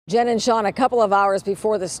Jen and Sean, a couple of hours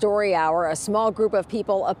before the story hour, a small group of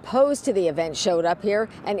people opposed to the event showed up here,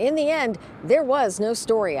 and in the end, there was no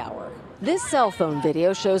story hour. This cell phone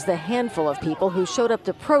video shows the handful of people who showed up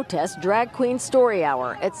to protest Drag Queen Story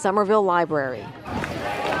Hour at Somerville Library.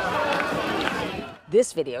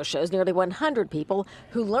 This video shows nearly 100 people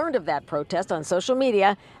who learned of that protest on social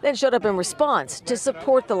media, then showed up in response to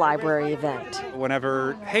support the library event.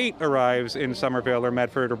 Whenever hate arrives in Somerville or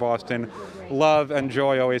Medford or Boston, love and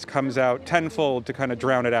joy always comes out tenfold to kind of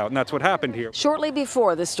drown it out, and that's what happened here. Shortly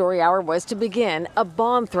before the story hour was to begin, a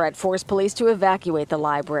bomb threat forced police to evacuate the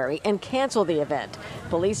library and cancel the event.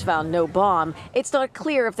 Police found no bomb. It's not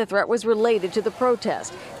clear if the threat was related to the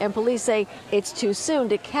protest, and police say it's too soon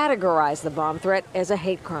to categorize the bomb threat as a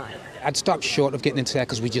hate crime. I'd stop short of getting into that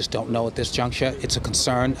because we just don't know at this juncture. It's a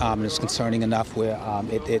concern, and it's concerning enough where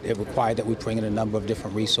it required that we bring in a number of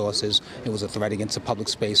different resources. It was a threat against the public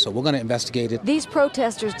space, so we're going to investigate it. These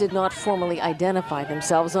protesters did not formally identify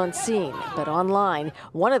themselves on scene, but online,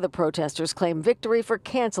 one of the protesters claimed victory for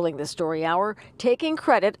canceling the story hour, taking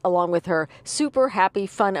credit along with her Super Happy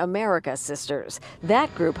Fun America sisters.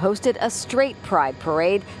 That group hosted a straight pride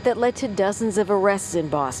parade that led to dozens of arrests in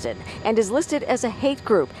Boston and is listed as a hate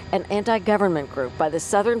group and anti-government group by the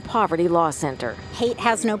Southern Poverty Law Center. Hate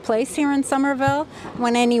has no place here in Somerville.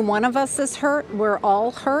 When any one of us is hurt, we're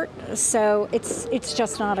all hurt, so it's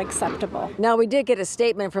just not acceptable. Now, we did get a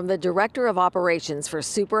statement from the Director of Operations for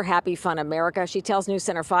Super Happy Fun America. She tells News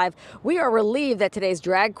Center 5, "We are relieved that today's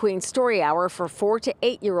Drag Queen Story Hour for 4 to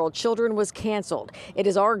 8-year-old children was canceled. It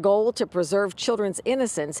is our goal to preserve children's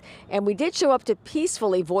innocence, and we did show up to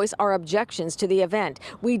peacefully voice our objections to the event.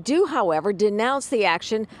 We do, however, denounce the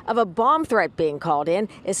action of a bomb threat being called in,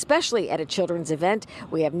 especially at a children's event.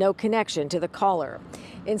 We have no connection to the caller."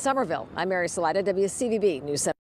 In Somerville, I'm Mary Salida, WCVB News Center.